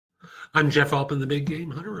I'm Jeff Altman, the Big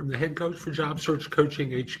Game Hunter. I'm the head coach for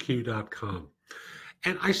JobSearchCoachingHQ.com.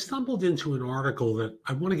 And I stumbled into an article that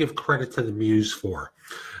I want to give credit to the Muse for,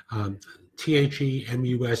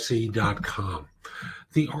 THEMUSE.com.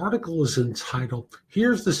 The article is entitled,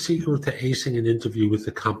 "Here's the Secret to Acing an Interview with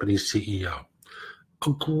the Company's CEO."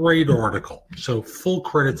 A great article. So full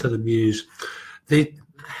credit to the Muse. The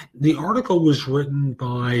article was written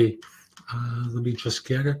by, let me just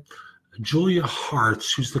get it, Julia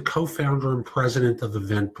Hartz, who's the co-founder and president of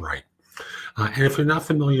Eventbrite. And if you're not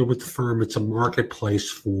familiar with the firm, it's a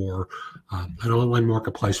marketplace for, an online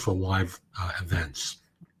marketplace for live events.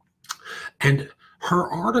 And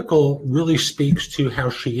her article really speaks to how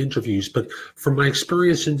she interviews, but from my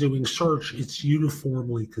experience in doing search, it's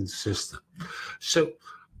uniformly consistent. So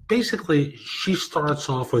basically, she starts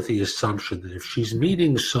off with the assumption that if she's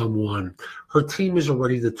meeting someone, her team has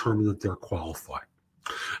already determined that they're qualified.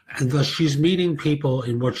 And thus she's meeting people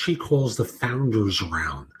in what she calls the founders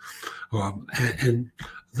round. And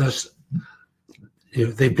thus,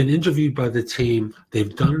 they've been interviewed by the team.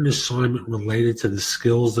 They've done an assignment related to the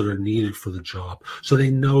skills that are needed for the job. So they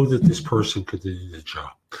know that this person could do the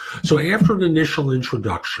job. So after an initial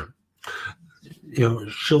introduction,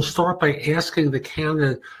 she'll start by asking the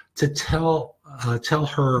candidate to tell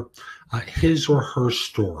her his or her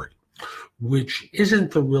story, which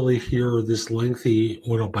isn't to really hear this lengthy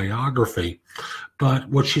autobiography, but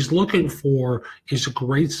what she's looking for is a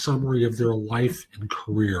great summary of their life and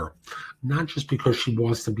career, not just because she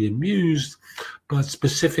wants to be amused, but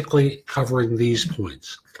specifically covering these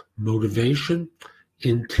points: motivation,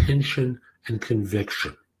 intention, and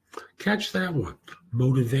conviction. Catch that one: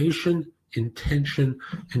 motivation, intention,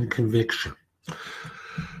 and conviction.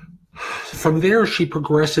 From there, she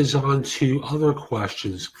progresses on to other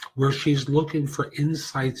questions where she's looking for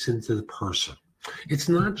insights into the person. It's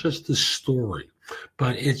not just the story,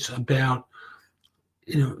 but it's about,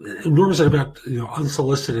 nor is it about,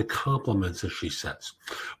 unsolicited compliments, as she says.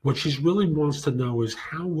 What she really wants to know is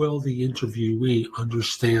how well the interviewee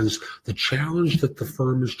understands the challenge that the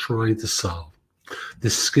firm is trying to solve, the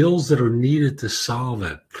skills that are needed to solve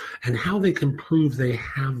it, and how they can prove they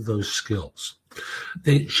have those skills.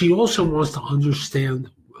 She also wants to understand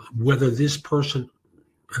whether this person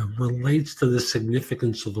relates to the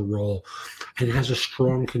significance of the role and has a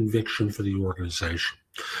strong conviction for the organization.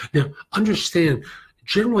 Now, understand,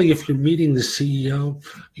 generally, if you're meeting the CEO,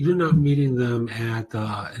 you're not meeting them at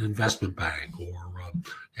an investment bank or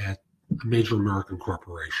at a major American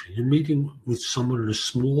corporation. You're meeting with someone in a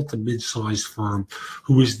small to mid-sized firm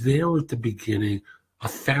who is there at the beginning, a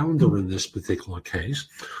founder in this particular case,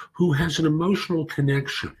 who has an emotional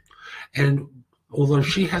connection. And although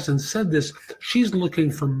she hasn't said this, she's looking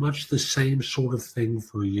for much the same sort of thing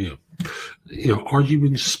for you. Are you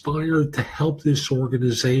inspired to help this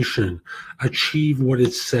organization achieve what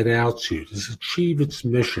it's set out to achieve its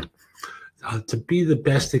mission, to be the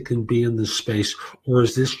best it can be in this space, or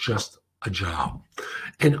is this just a job?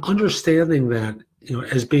 And understanding that,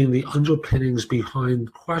 as being the underpinnings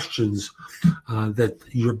behind questions that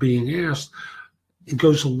you're being asked, it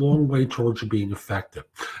goes a long way towards you being effective.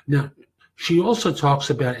 Now, she also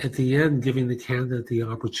talks about, at the end, giving the candidate the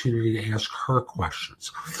opportunity to ask her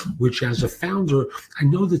questions, which, as a founder, I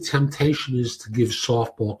know the temptation is to give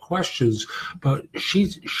softball questions, but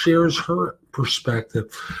she shares her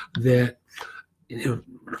perspective that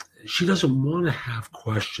she doesn't want to have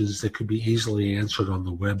questions that could be easily answered on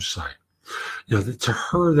the website. To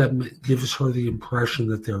her, that gives her the impression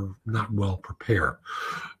that they're not well prepared.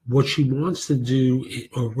 What she wants to do,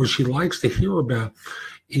 or what she likes to hear about,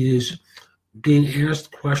 is being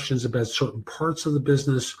asked questions about certain parts of the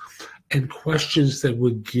business and questions that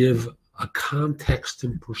would give a context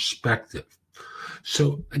and perspective.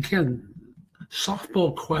 So again,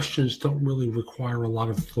 softball questions don't really require a lot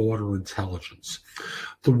of thought or intelligence.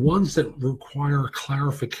 The ones that require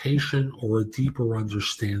clarification or a deeper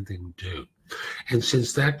understanding do. And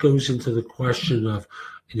since that goes into the question of,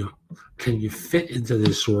 can you fit into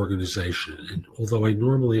this organization? And although I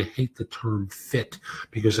normally hate the term fit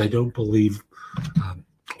because I don't believe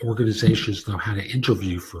organizations know how to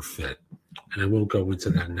interview for fit, and I won't go into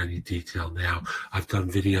that in any detail now. I've done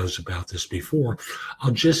videos about this before.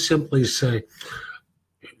 I'll just simply say,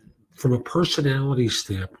 from a personality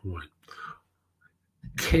standpoint,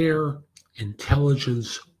 care,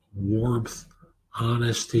 intelligence, warmth,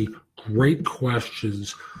 honesty, great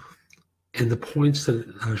questions, and the points that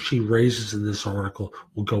she raises in this article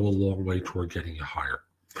will go a long way toward getting you hired.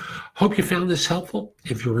 Hope you found this helpful.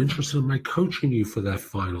 If you're interested in my coaching you for that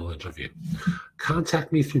final interview,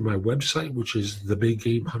 contact me through my website, whiich is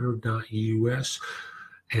thebiggamehunter.us.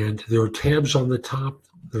 And there are tabs on the top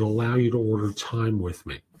that allow you to order time with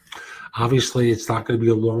me. Obviously, it's not going to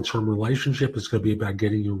be a long-term relationship. It's going to be about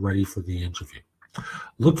getting you ready for the interview.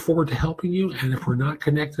 Look forward to helping you. And if we're not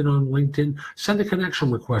connected on LinkedIn, send a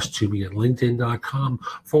connection request to me at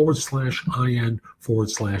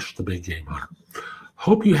linkedin.com/IN/The Big Game Hunter.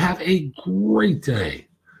 Hope you have a great day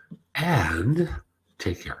and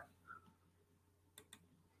take care.